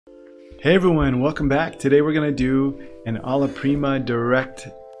Hey everyone, welcome back. Today we're going to do an alla prima direct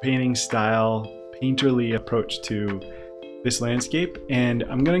painting style painterly approach to this landscape, and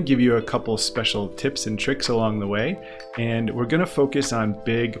I'm going to give you a couple special tips and tricks along the way, and we're going to focus on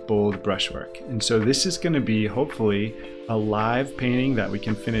big bold brushwork. And so this is going to be hopefully a live painting that we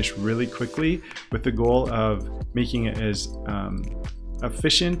can finish really quickly with the goal of making it as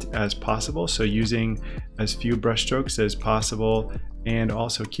efficient as possible, so using as few brush strokes as possible and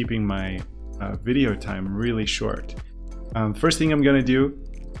also keeping my video time really short. First thing I'm going to do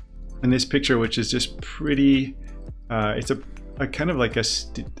in this picture, which is just pretty, it's a kind of like a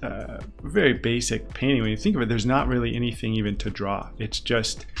very basic painting. When you think of it, there's not really anything even to draw. It's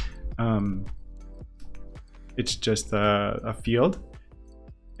just a field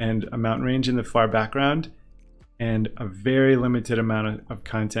and a mountain range in the far background and a very limited amount of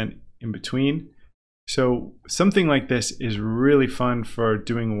content in between. So something like this is really fun for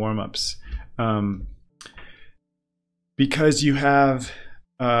doing warm-ups because you have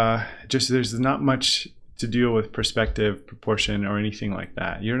there's not much to deal with perspective, proportion, or anything like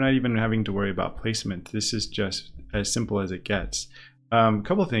that. You're not even having to worry about placement. This is just as simple as it gets. A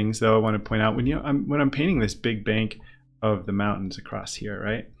couple things though I want to point out when I'm painting this big bank of the mountains across here,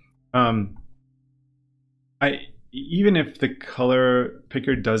 right? Even if the color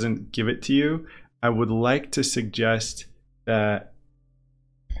picker doesn't give it to you, I would like to suggest that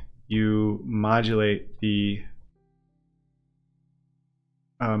you modulate the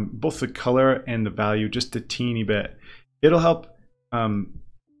both the color and the value just a teeny bit. It'll help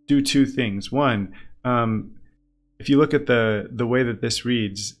do two things. One, if you look at the way that this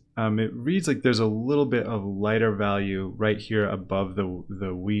reads, it reads like there's a little bit of lighter value right here above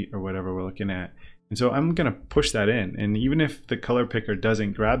the wheat or whatever we're looking at. And so I'm gonna push that in, and even if the color picker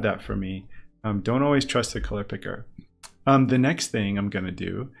doesn't grab that for me, don't always trust the color picker. The next thing I'm gonna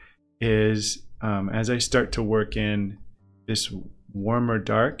do is as I start to work in this warmer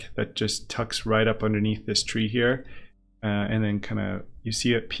dark that just tucks right up underneath this tree here, and then kind of you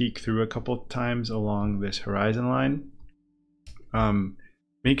see it peek through a couple times along this horizon line,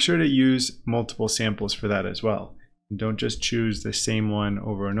 make sure to use multiple samples for that as well. And don't just choose the same one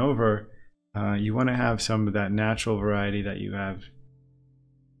over and over. You want to have some of that natural variety that you have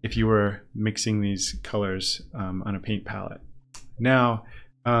if you were mixing these colors on a paint palette. Now,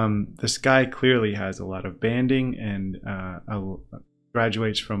 the sky clearly has a lot of banding and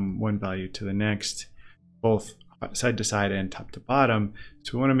graduates from one value to the next, both side to side and top to bottom.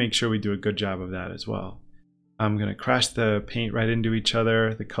 So we want to make sure we do a good job of that as well. I'm going to crash the paint right into each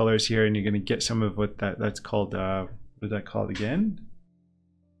other, the colors here, and you're going to get some of what that's called, what is that called again?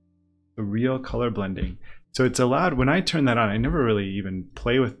 The real color blending. So it's allowed, when I turn that on, I never really even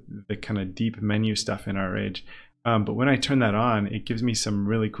play with the kind of deep menu stuff in Artrage, but when I turn that on, it gives me some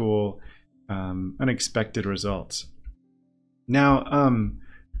really cool unexpected results. Now,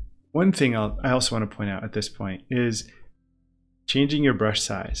 one thing I also want to point out at this point is changing your brush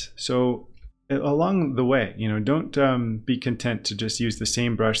size. So along the way, don't be content to just use the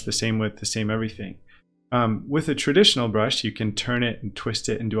same brush, the same width, the same everything. With a traditional brush, you can turn it and twist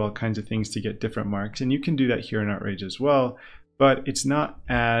it and do all kinds of things to get different marks, and you can do that here in Artrage as well, but there's not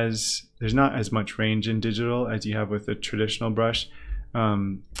as much range in digital as you have with a traditional brush,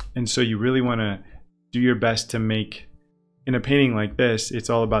 and so you really want to do your best to make, in a painting like this, it's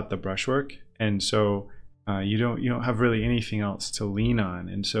all about the brushwork, and so you don't have really anything else to lean on,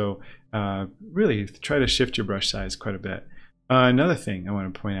 and so really try to shift your brush size quite a bit. Another thing I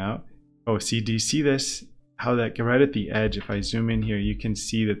want to point out, do you see this? How that right at the edge, if I zoom in here, you can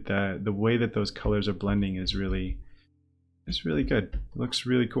see that the way that those colors are blending is really good. It looks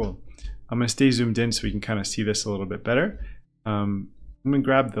really cool. I'm going to stay zoomed in so we can kind of see this a little bit better. I'm going to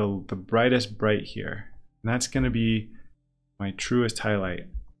grab the brightest bright here, and that's going to be my truest highlight.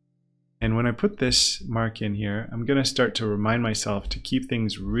 And when I put this mark in here, I'm going to start to remind myself to keep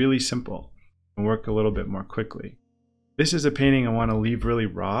things really simple and work a little bit more quickly. This is a painting I want to leave really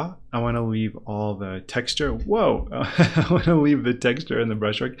raw. I want to leave all the texture. Whoa! I want to leave the texture in the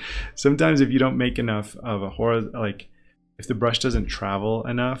brushwork. Sometimes if you don't make enough of a horizontal, like if the brush doesn't travel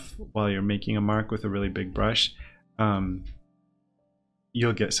enough while you're making a mark with a really big brush,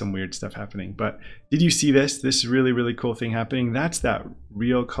 you'll get some weird stuff happening. But did you see this? This really, really cool thing happening. That's that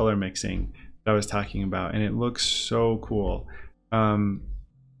real color mixing that I was talking about, and it looks so cool.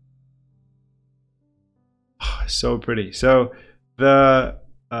 So pretty. So the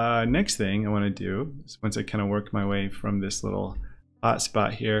next thing I want to do is, once I kind of work my way from this little hot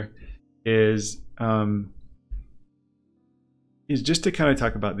spot here, is just to kind of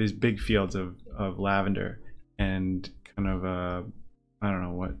talk about these big fields of lavender and kind of I don't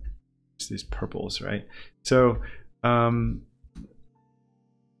know what these purples, right? So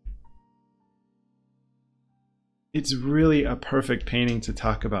it's really a perfect painting to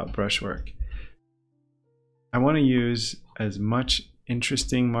talk about brushwork. I want to use as much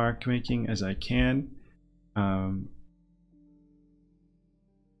interesting mark making as I can.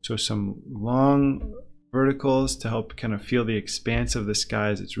 So some long verticals to help kind of feel the expanse of the sky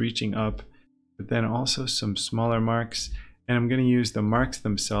as it's reaching up, but then also some smaller marks. And I'm going to use the marks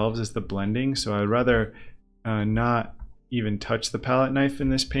themselves as the blending. So I'd rather not even touch the palette knife in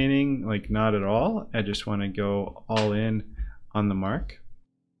this painting, like not at all. I just want to go all in on the mark.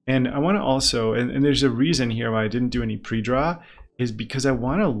 And I want to also, and there's a reason here why I didn't do any pre-draw, is because I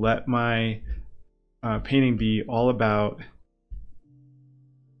want to let my painting be all about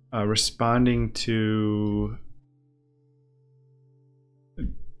responding to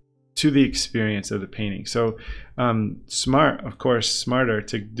the experience of the painting. So smarter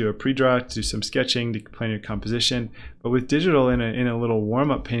to do a pre-draw, to do some sketching, to plan your composition. But with digital in a little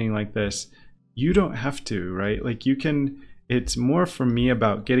warm-up painting like this, you don't have to, right? Like you can, it's more for me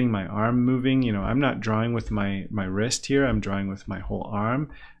about getting my arm moving. You know, I'm not drawing with my wrist here, I'm drawing with my whole arm.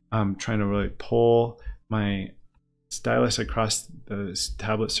 I'm trying to really pull my stylus across the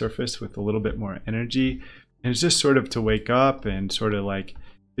tablet surface with a little bit more energy. And it's just sort of to wake up and sort of like,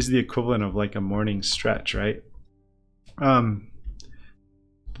 is the equivalent of like a morning stretch, right?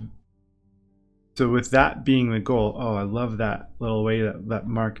 So with that being the goal, oh, I love that little way that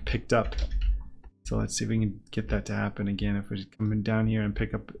mark picked up. So let's see if we can get that to happen again. If we're just coming down here and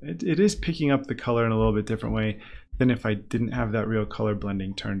pick up, it is picking up the color in a little bit different way than if I didn't have that real color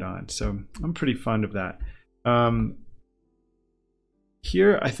blending turned on. So I'm pretty fond of that.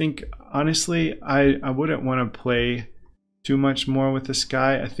 Here, I think, honestly, I wouldn't want to play too much more with the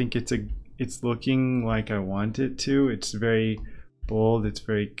sky. I think it's looking like I want it to. It's very bold. It's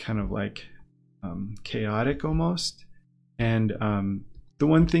very kind of like chaotic almost. And the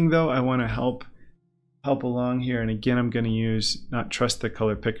one thing though I want to help along here, and again I'm going to use, not trust the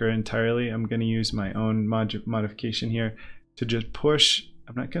color picker entirely, I'm going to use my own modification here to just push.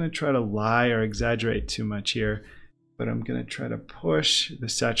 I'm not going to try to lie or exaggerate too much here, but I'm going to try to push the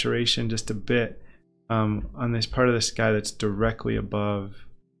saturation just a bit on this part of the sky that's directly above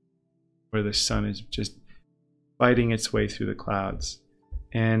where the sun is just fighting its way through the clouds.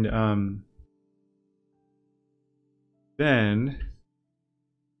 And then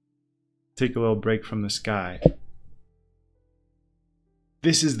take a little break from the sky.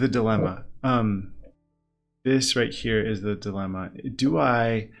 This is the dilemma. This right here is the dilemma. Do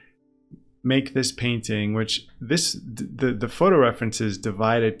I make this painting, which the photo reference is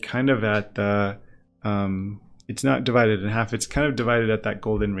divided kind of at the it's not divided in half, it's kind of divided at that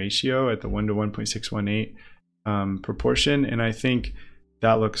golden ratio at the 1 to 1.618 proportion, and I think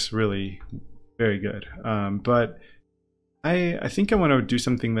that looks really very good. But I think I want to do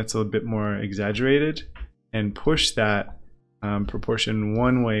something that's a little bit more exaggerated and push that proportion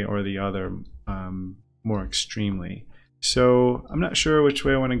one way or the other more extremely. So I'm not sure which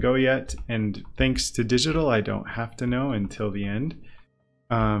way I want to go yet, and thanks to digital I don't have to know until the end.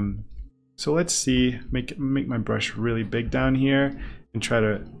 So let's see, make my brush really big down here and try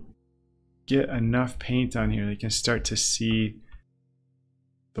to get enough paint on here that you can start to see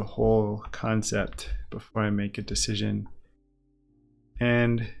the whole concept before I make a decision.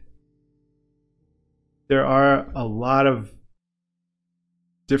 And there are a lot of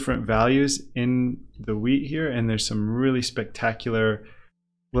different values in the wheat here, and there's some really spectacular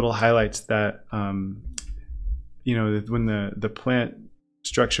little highlights that you know, when the plant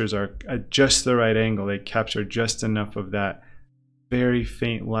structures are at just the right angle, they capture just enough of that very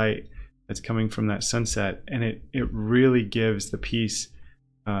faint light that's coming from that sunset, and it really gives the piece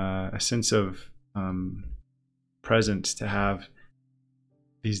a sense of presence to have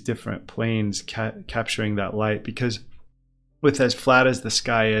these different planes capturing that light. Because with as flat as the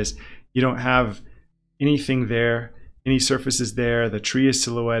sky is, you don't have anything there, any surfaces there, the tree is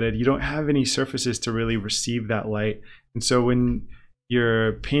silhouetted, you don't have any surfaces to really receive that light. And so when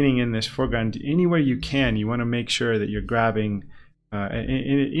you're painting in this foreground, anywhere you can, you want to make sure that you're grabbing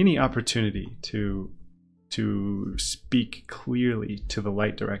any opportunity to speak clearly to the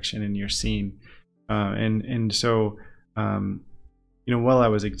light direction in your scene. And so you know, while I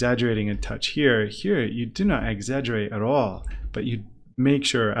was exaggerating a touch here you do not exaggerate at all, but you make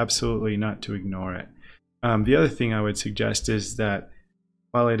sure absolutely not to ignore it. The other thing I would suggest is that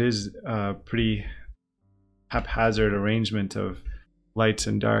while it is a pretty haphazard arrangement of lights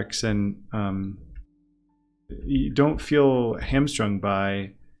and darks, and you don't feel hamstrung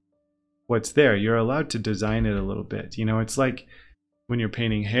by what's there, you're allowed to design it a little bit. You know, it's like when you're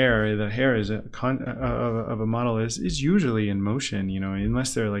painting hair, the hair is of a model is usually in motion, you know,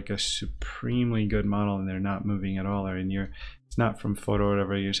 unless they're like a supremely good model and they're not moving at all, or it's not from photo or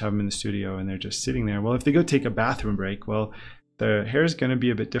whatever, you just have them in the studio and they're just sitting there. Well, if they go take a bathroom break, well, the hair is going to be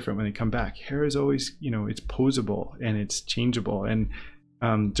a bit different when they come back. Hair is always, you know, it's posable and it's changeable, and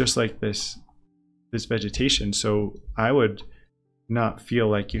just like this vegetation. So I would not feel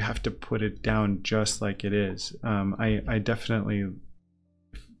like you have to put it down just like it is. I definitely,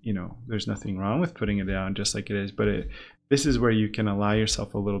 you know, there's nothing wrong with putting it down just like it is, but this is where you can allow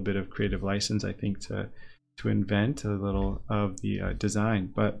yourself a little bit of creative license, I think, to invent a little of the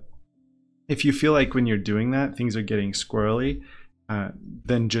design. But if you feel like when you're doing that things are getting squirrely,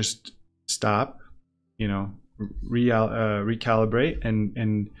 then just stop, you know, recalibrate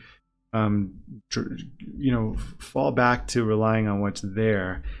and you know, fall back to relying on what's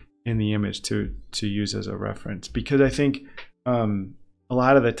there in the image to use as a reference. Because I think a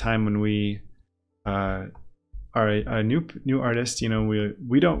lot of the time when we are a new artist, you know,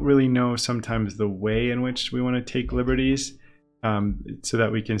 we don't really know sometimes the way in which we want to take liberties, so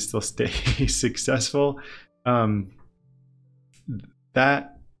that we can still stay successful.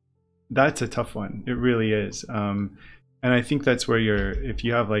 That's a tough one. It really is. And I think that's where if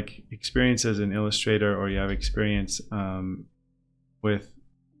you have like experience as an illustrator, or you have experience with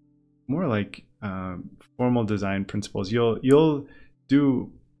more like formal design principles, you'll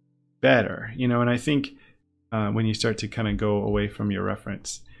do better, you know. And I think when you start to kind of go away from your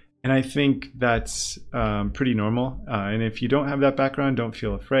reference, and I think that's pretty normal. And if you don't have that background, don't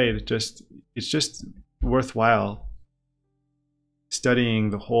feel afraid. It's just worthwhile studying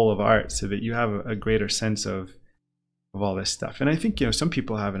the whole of art so that you have a greater sense of all this stuff. And I think, you know, some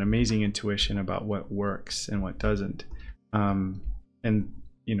people have an amazing intuition about what works and what doesn't, and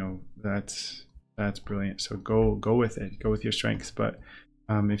you know, that's brilliant. So go with it, go with your strengths. But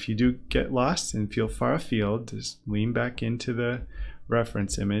if you do get lost and feel far afield, just lean back into the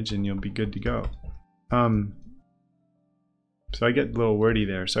reference image and you'll be good to go. So I get a little wordy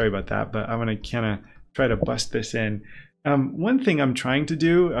there, sorry about that, but I'm going to kind of try to bust this in. One thing I'm trying to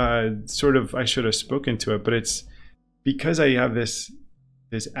do, sort of, I should have spoken to it, but it's because I have this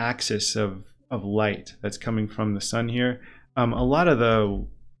axis of light that's coming from the sun here. A lot of the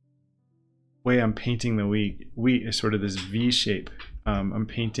way I'm painting the wheat is sort of this V shape. I'm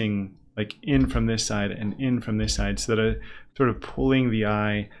painting like in from this side and in from this side, so that I'm sort of pulling the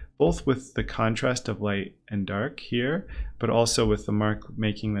eye, both with the contrast of light and dark here, but also with the mark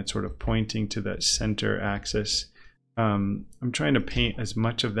making that sort of pointing to that center axis. I'm trying to paint as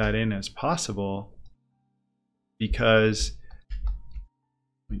much of that in as possible, because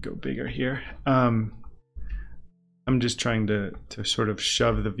let me go bigger here. I'm just trying to sort of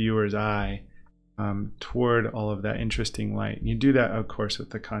shove the viewer's eye toward all of that interesting light. And you do that, of course, with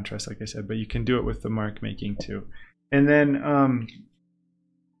the contrast, like I said, but you can do it with the mark making too. And then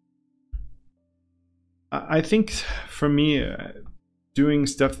I think for me, doing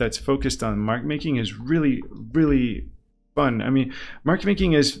stuff that's focused on mark making is really, really fun. I mean, mark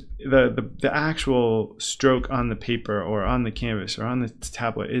making is the actual stroke on the paper or on the canvas or on the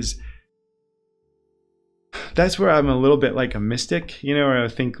tablet. That's where I'm a little bit like a mystic, you know, or I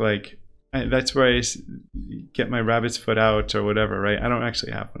think like that's where I get my rabbit's foot out or whatever, right? I don't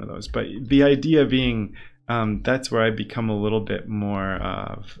actually have one of those, but the idea being that's where I become a little bit more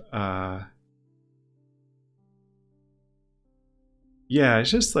of yeah,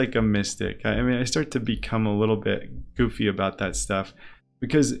 it's just like a mystic. I mean, I start to become a little bit goofy about that stuff,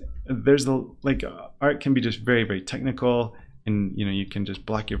 because there's like art can be just very, very technical, and you know, you can just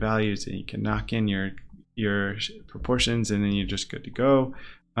block your values and you can knock in your proportions and then you're just good to go.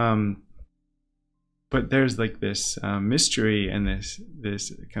 But there's like this mystery and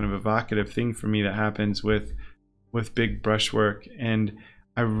this kind of evocative thing for me that happens with big brushwork, and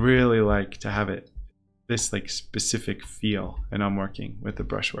I really like to have it this like specific feel, and I'm working with the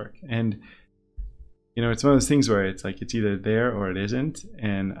brushwork. And you know, it's one of those things where it's like it's either there or it isn't,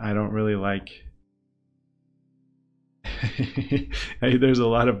 and I don't really like there's a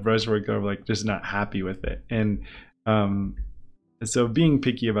lot of brushwork that I'm like just not happy with it. And so being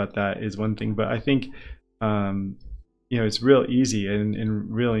picky about that is one thing, but I think you know, it's real easy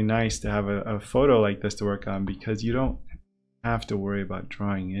and really nice to have a photo like this to work on, because you don't have to worry about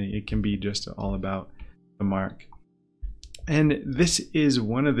drawing. It can be just all about the mark. And this is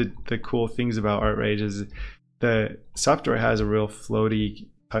one of the cool things about Artrage, is the software has a real floaty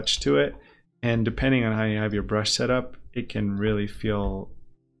touch to it, and depending on how you have your brush set up, it can really feel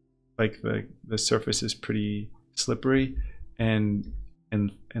like the surface is pretty slippery and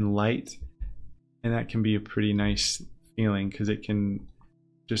light, and that can be a pretty nice feeling, because it can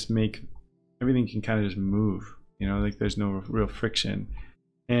just make everything can kind of just move, you know, like there's no real friction.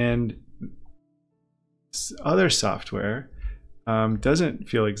 And other software doesn't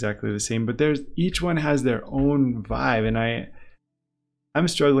feel exactly the same, but there's each one has their own vibe, and I'm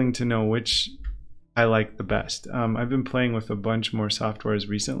struggling to know which I like the best. I've been playing with a bunch more softwares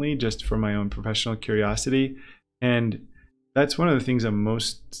recently just for my own professional curiosity, and that's one of the things I'm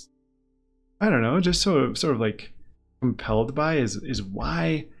most, I don't know, just sort of like compelled by is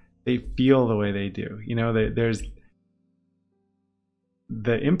why they feel the way they do. You know, there's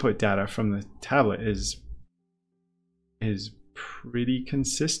the input data from the tablet is pretty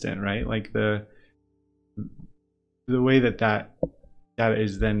consistent, right? Like the way that data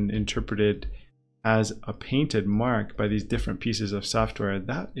is then interpreted as a painted mark by these different pieces of software,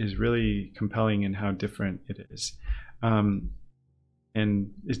 that is really compelling in how different it is. And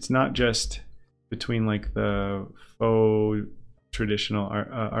it's not just between like the faux traditional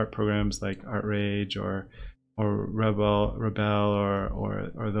art programs like Artrage or Rebel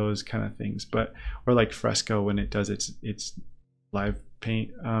or those kind of things, or like Fresco when it does its live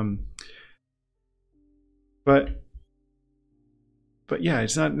paint. But yeah,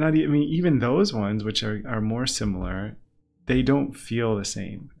 it's not I mean, even those ones which are more similar, they don't feel the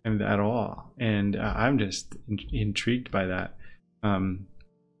same at all, and I'm just intrigued by that.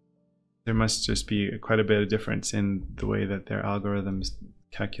 There must just be quite a bit of difference in the way that their algorithms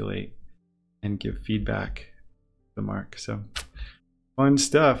calculate and give feedback to the mark. So fun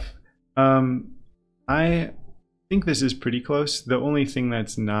stuff. I think this is pretty close. The only thing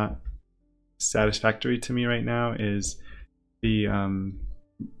that's not satisfactory to me right now is the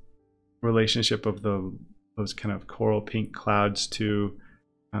relationship of those kind of coral pink clouds to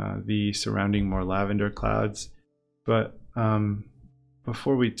the surrounding more lavender clouds. But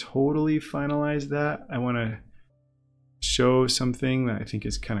before we totally finalize that, I want to show something that I think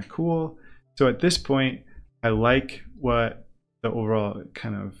is kind of cool. So at this point, I like what the overall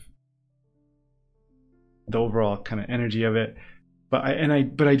kind of energy of it, but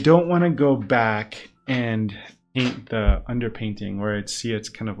I don't want to go back and paint the underpainting where it's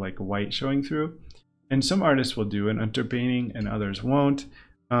kind of like white showing through. And some artists will do an underpainting and others won't.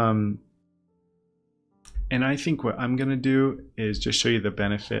 And I think what I'm gonna do is just show you the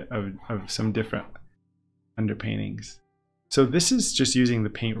benefit of some different underpaintings. So this is just using the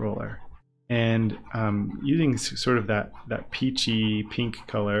paint roller and using sort of that peachy pink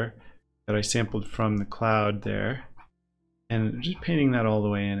color that I sampled from the cloud there, and just painting that all the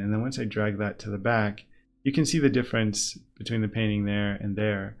way in. And then once I drag that to the back, you can see the difference between the painting there and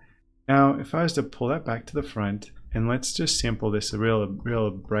there. Now, if I was to pull that back to the front, and let's just sample this a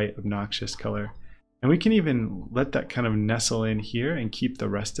real bright, obnoxious color. And we can even let that kind of nestle in here and keep the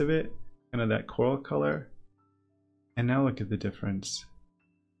rest of it kind of that coral color. And now look at the difference.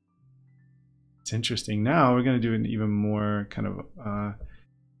 It's interesting. Now we're going to do an even more kind of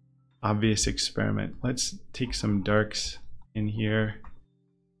obvious experiment. Let's take some darks in here.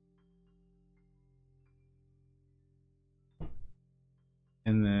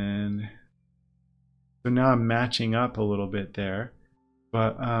 And then, so now I'm matching up a little bit there,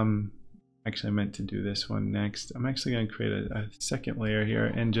 but actually I meant to do this one next. I'm actually going to create a second layer here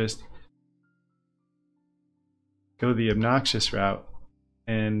and just go the obnoxious route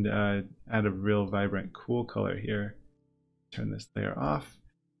and add a real vibrant cool color here. Turn this layer off.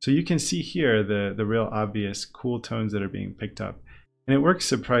 So you can see here the real obvious cool tones that are being picked up. And it works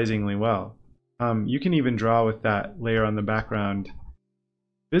surprisingly well. You can even draw with that layer on the background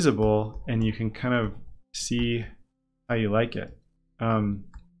visible, and you can kind of see how you like it.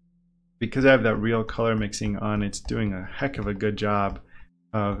 Because I have that real color mixing on, it's doing a heck of a good job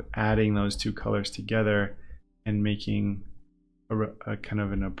of adding those two colors together and making a kind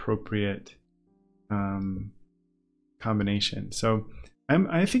of an appropriate combination. So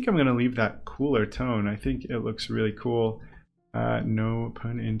I think I'm going to leave that cooler tone. I think it looks really cool. No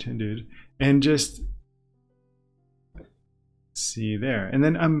pun intended. And just see there. And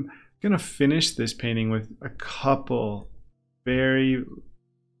then I'm going to finish this painting with a couple very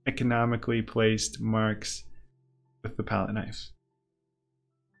economically placed marks with the palette knife.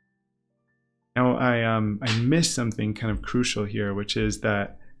 Now I missed something kind of crucial here, which is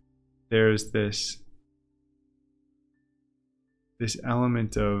that there's this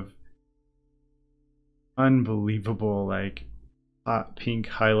element of unbelievable like hot pink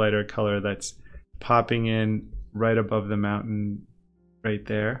highlighter color that's popping in right above the mountain right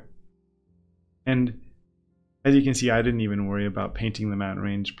there. And as you can see, I didn't even worry about painting the mountain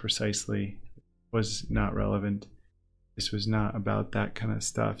range precisely. It was not relevant. This was not about that kind of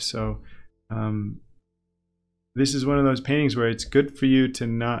stuff. So this is one of those paintings where it's good for you to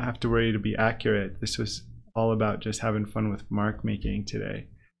not have to worry to be accurate. This was all about just having fun with mark making today.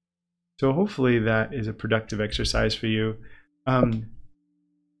 So hopefully that is a productive exercise for you.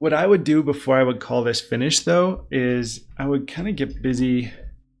 What I would do before I would call this finished though, is I would kind of get busy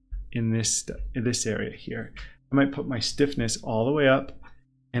in this area here. I might put my stiffness all the way up,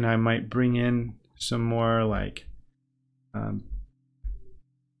 and I might bring in some more like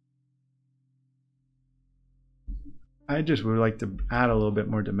I just would like to add a little bit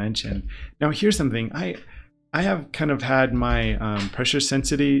more dimension. Now here's something. I have kind of had my pressure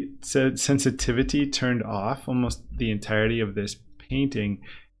sensitivity turned off almost the entirety of this painting,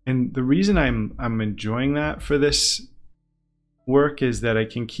 and the reason I'm enjoying that for this work is that I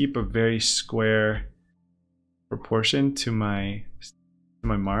can keep a very square proportion to my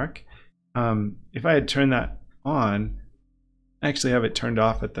mark. If I had turned that on, I actually have it turned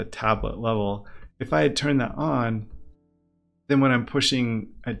off at the tablet level. If I had turned that on, then when I'm pushing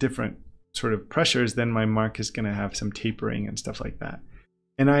at different sort of pressures, then my mark is going to have some tapering and stuff like that.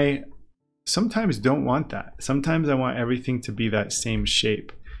 And I sometimes don't want that. Sometimes I want everything to be that same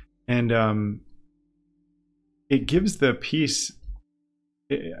shape. And it gives the piece,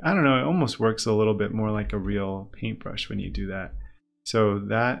 I don't know, it almost works a little bit more like a real paintbrush when you do that. So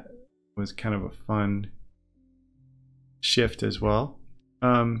that was kind of a fun shift as well.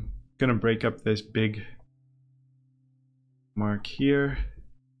 I'm gonna break up this big mark here.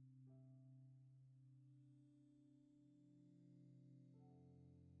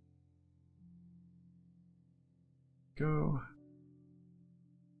 Go.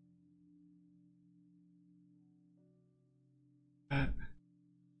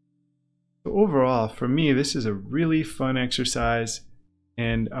 So overall, for me, this is a really fun exercise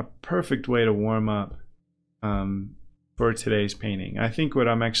and a perfect way to warm up for today's painting. I think what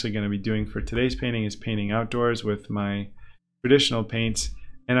I'm actually going to be doing for today's painting is painting outdoors with my traditional paints.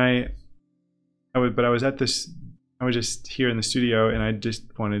 And I was just here in the studio, and I just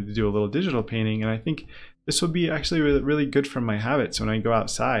wanted to do a little digital painting, and I think this will be actually really good for my habits when I go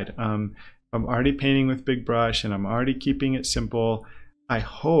outside. I'm already painting with big brush, and I'm already keeping it simple. I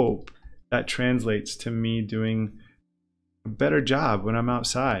hope that translates to me doing a better job when I'm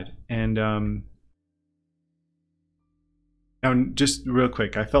outside. And now, just real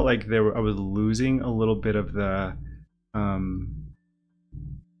quick, I felt like I was losing a little bit of the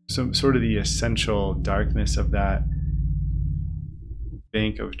some sort of the essential darkness of that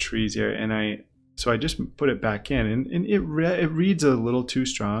bank of trees here, and so I just put it back in, and it reads a little too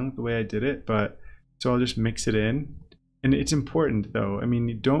strong the way I did it, but so I'll just mix it in. And it's important though, I mean,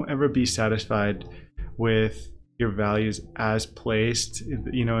 you don't ever be satisfied with your values as placed,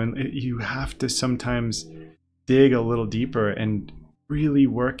 you know, and you have to sometimes dig a little deeper and really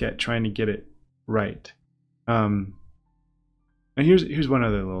work at trying to get it right. And here's one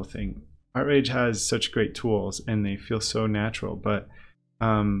other little thing. Artrage has such great tools and they feel so natural, but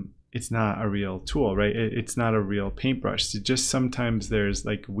it's not a real tool, right? It's not a real paintbrush. It just sometimes there's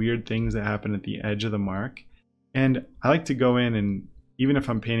like weird things that happen at the edge of the mark. And I like to go in, and even if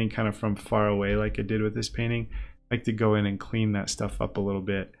I'm painting kind of from far away like I did with this painting, I like to go in and clean that stuff up a little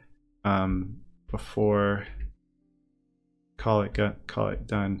bit before call it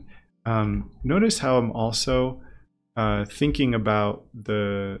done. Notice how I'm also thinking about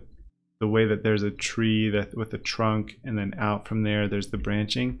the way that there's a tree that with a trunk, and then out from there there's the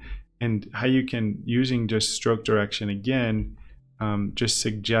branching, and how you can, using just stroke direction again, just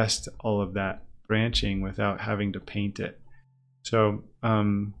suggest all of that branching without having to paint it. So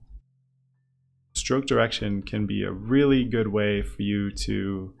stroke direction can be a really good way for you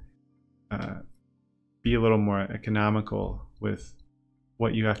to be a little more economical with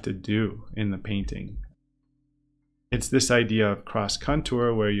what you have to do in the painting. It's this idea of cross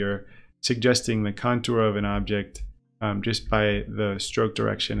contour, where you're suggesting the contour of an object just by the stroke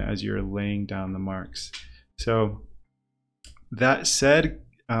direction as you're laying down the marks. So that said,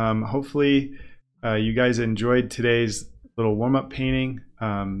 hopefully you guys enjoyed today's little warm-up painting,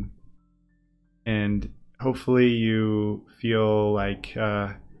 and hopefully you feel like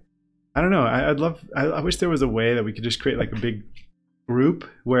I don't know, I wish there was a way that we could just create like a big group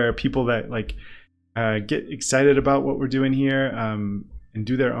where people that like get excited about what we're doing here and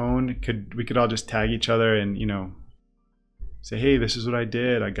do their own, we could all just tag each other and, you know, say, hey, this is what I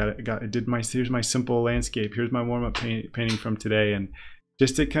did. Here's my simple landscape. Here's my warm-up painting from today, and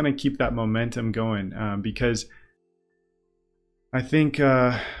just to kind of keep that momentum going, because I think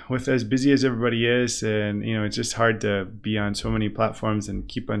with as busy as everybody is, and you know, it's just hard to be on so many platforms and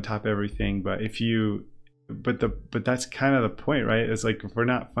keep on top of everything. But but that's kind of the point, right? It's like if we're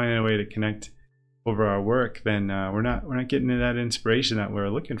not finding a way to connect over our work, then we're not getting that inspiration that we're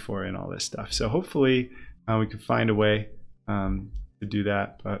looking for in all this stuff. So hopefully we can find a way to do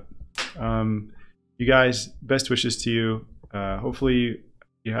that. But you guys, best wishes to you. Hopefully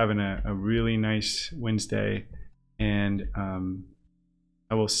you're having a really nice Wednesday, and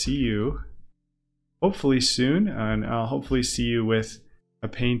I will see you hopefully soon, and I'll hopefully see you with a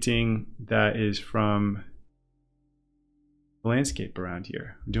painting that is from the landscape around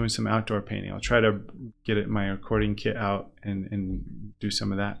here. I'm doing some outdoor painting. I'll try to get my recording kit out and do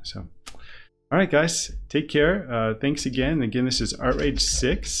some of that. So, all right, guys, take care. Thanks again. Again, this is Artrage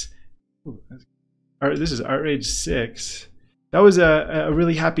 6. This is Artrage 6. That was a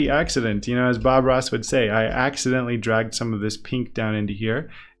really happy accident. You know, as Bob Ross would say, I accidentally dragged some of this pink down into here.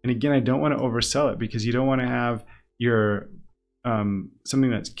 And again, I don't want to oversell it, because you don't want to have your something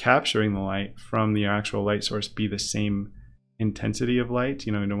that's capturing the light from the actual light source be the same intensity of light.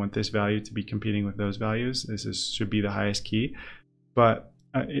 You know, you don't want this value to be competing with those values. Should be the highest key. But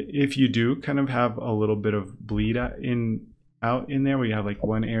if you do kind of have a little bit of bleed out in there, where you have like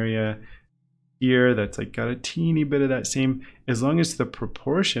one area here that's like got a teeny bit of that same, as long as the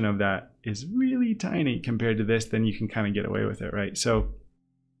proportion of that is really tiny compared to this, then you can kind of get away with it, right? So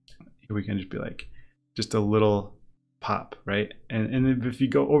here we can just be like just a little pop, right? And if you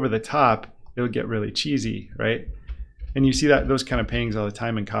go over the top, it'll get really cheesy, right? And you see those kind of paintings all the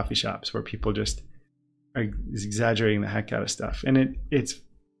time in coffee shops, where people just are exaggerating the heck out of stuff, and it's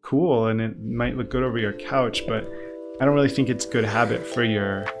cool and it might look good over your couch, but I don't really think it's good habit for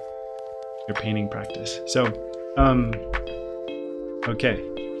your painting practice. So okay,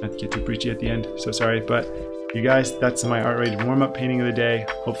 not to get too preachy at the end, so sorry, but you guys, that's my Artrage warm-up painting of the day.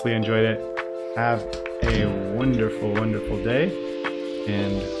 Hopefully you enjoyed it. Have a wonderful day,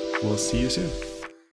 and we'll see you soon.